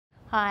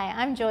Hi,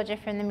 I'm Georgia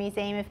from the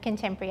Museum of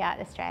Contemporary Art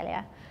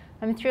Australia.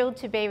 I'm thrilled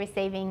to be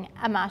receiving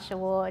a Marsh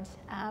Award,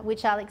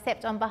 which I'll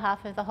accept on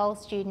behalf of the whole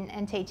student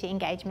and teacher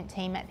engagement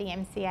team at the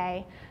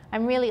MCA.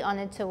 I'm really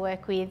honoured to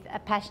work with a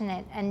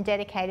passionate and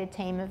dedicated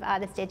team of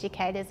artist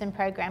educators and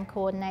program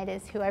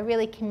coordinators who are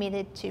really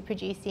committed to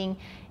producing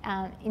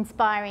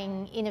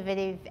inspiring,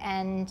 innovative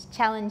and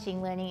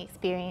challenging learning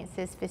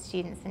experiences for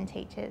students and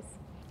teachers.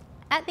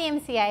 At the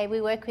MCA, we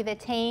work with a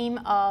team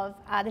of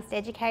artist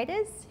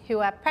educators who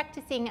are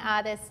practicing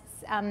artists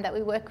that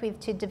we work with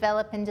to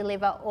develop and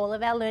deliver all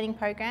of our learning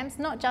programs,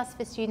 not just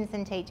for students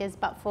and teachers,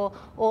 but for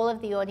all of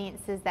the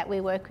audiences that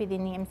we work with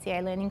in the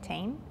MCA learning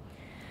team.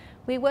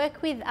 We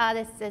work with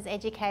artists as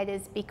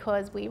educators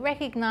because we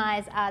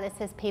recognise artists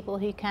as people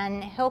who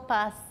can help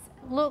us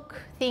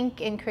look, think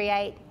and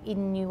create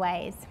in new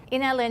ways.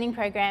 In our learning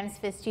programs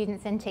for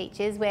students and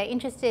teachers, we're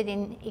interested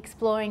in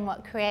exploring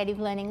what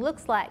creative learning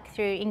looks like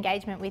through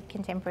engagement with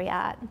contemporary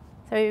art.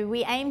 So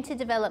we aim to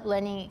develop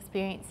learning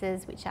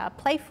experiences which are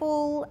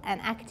playful and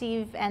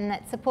active and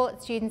that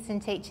support students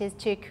and teachers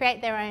to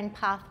create their own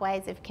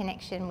pathways of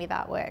connection with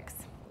artworks.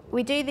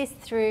 We do this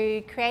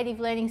through creative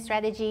learning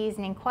strategies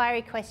and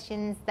inquiry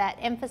questions that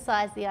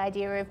emphasise the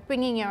idea of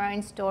bringing your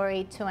own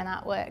story to an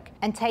artwork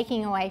and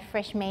taking away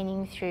fresh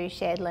meaning through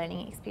shared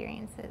learning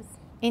experiences.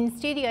 In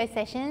studio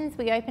sessions,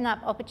 we open up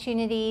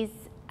opportunities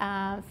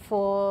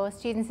for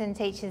students and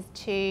teachers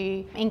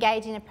to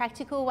engage in a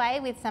practical way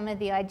with some of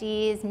the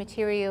ideas,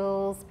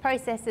 materials,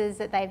 processes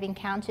that they've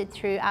encountered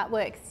through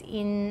artworks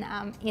in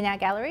our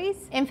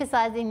galleries,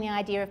 emphasising the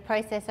idea of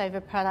process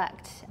over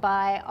product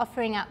by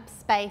offering up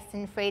space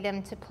and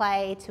freedom to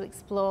play, to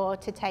explore,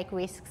 to take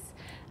risks,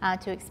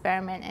 to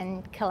experiment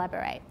and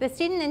collaborate. The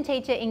student and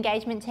teacher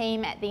engagement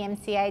team at the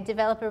MCA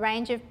develop a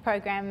range of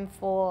programs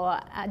for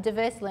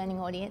diverse learning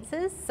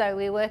audiences. So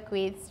we work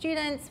with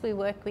students, we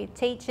work with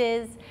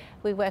teachers,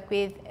 we work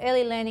with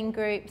early learning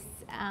groups,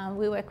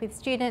 we work with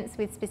students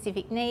with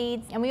specific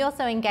needs, and we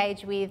also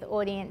engage with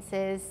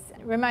audiences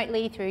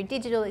remotely through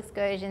digital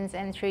excursions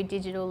and through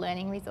digital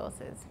learning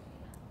resources.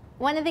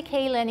 One of the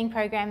key learning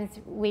programs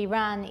we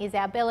run is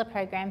our Bella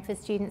program for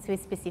students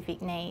with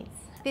specific needs.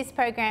 This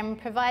program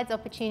provides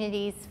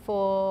opportunities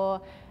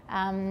for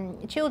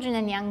children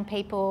and young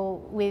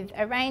people with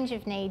a range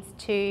of needs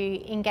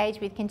to engage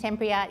with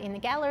contemporary art in the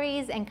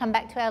galleries and come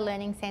back to our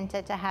learning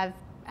centre to have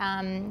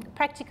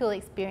practical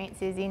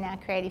experiences in our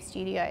creative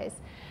studios.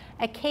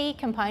 A key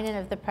component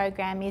of the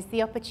program is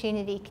the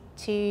opportunity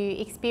to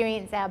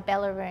experience our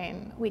Bella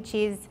Room, which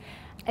is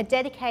a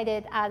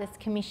dedicated artist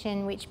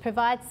commission which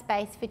provides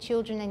space for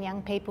children and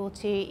young people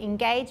to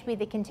engage with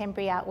the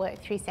contemporary artwork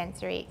through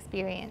sensory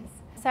experience.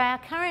 So our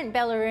current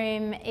Bella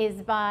Room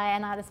is by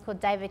an artist called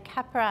David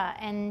Capra,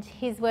 and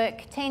his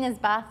work Tina's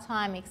Bath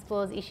Time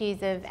explores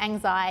issues of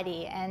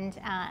anxiety and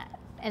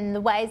the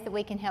ways that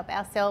we can help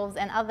ourselves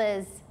and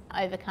others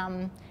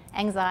overcome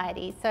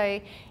anxiety. So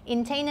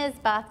in Tina's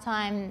Bath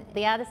Time,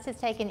 the artist has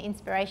taken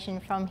inspiration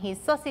from his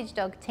sausage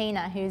dog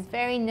Tina, who's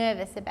very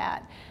nervous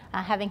about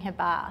having her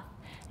bath.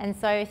 And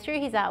so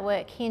through his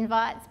artwork, he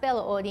invites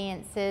Bella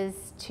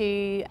audiences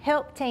to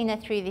help Tina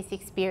through this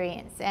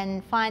experience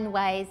and find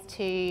ways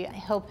to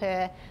help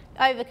her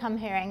overcome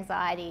her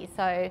anxiety.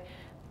 So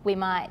we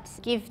might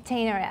give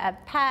Tina a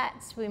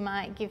pat, we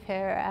might give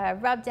her a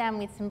rub down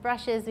with some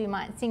brushes, we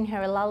might sing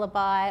her a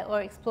lullaby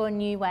or explore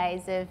new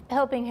ways of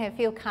helping her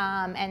feel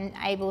calm and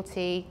able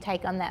to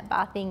take on that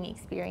bathing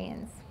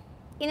experience.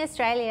 In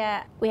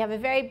Australia, we have a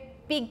very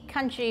big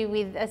country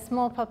with a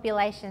small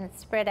population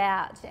spread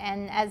out,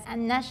 and as a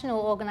national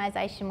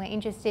organisation we're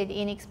interested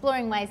in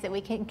exploring ways that we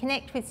can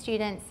connect with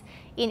students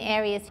in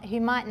areas who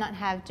might not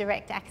have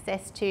direct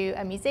access to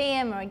a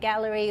museum or a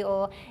gallery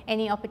or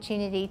any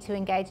opportunity to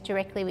engage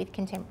directly with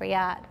contemporary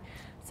art.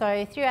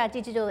 So through our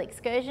digital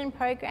excursion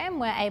program,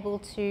 we're able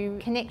to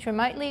connect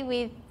remotely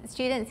with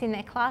students in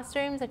their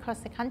classrooms across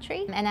the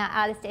country, and our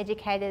artist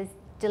educators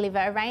deliver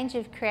a range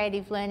of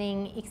creative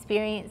learning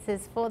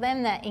experiences for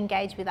them that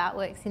engage with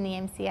artworks in the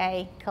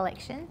MCA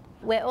collection.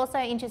 We're also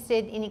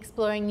interested in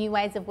exploring new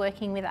ways of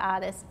working with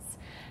artists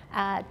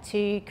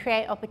to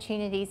create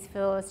opportunities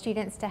for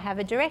students to have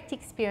a direct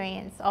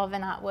experience of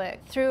an artwork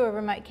through a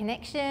remote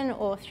connection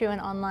or through an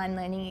online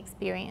learning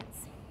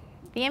experience.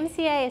 The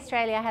MCA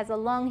Australia has a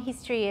long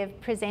history of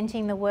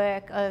presenting the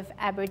work of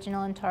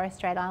Aboriginal and Torres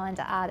Strait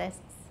Islander artists.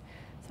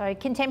 So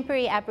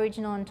contemporary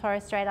Aboriginal and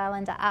Torres Strait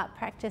Islander art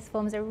practice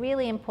forms a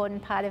really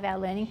important part of our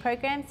learning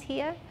programs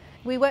here.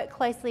 We work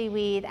closely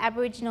with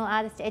Aboriginal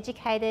artist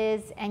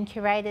educators and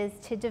curators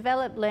to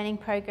develop learning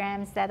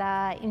programs that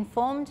are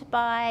informed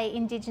by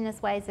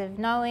Indigenous ways of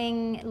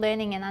knowing,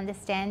 learning and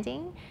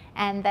understanding,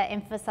 and that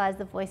emphasise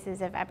the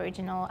voices of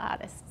Aboriginal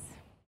artists.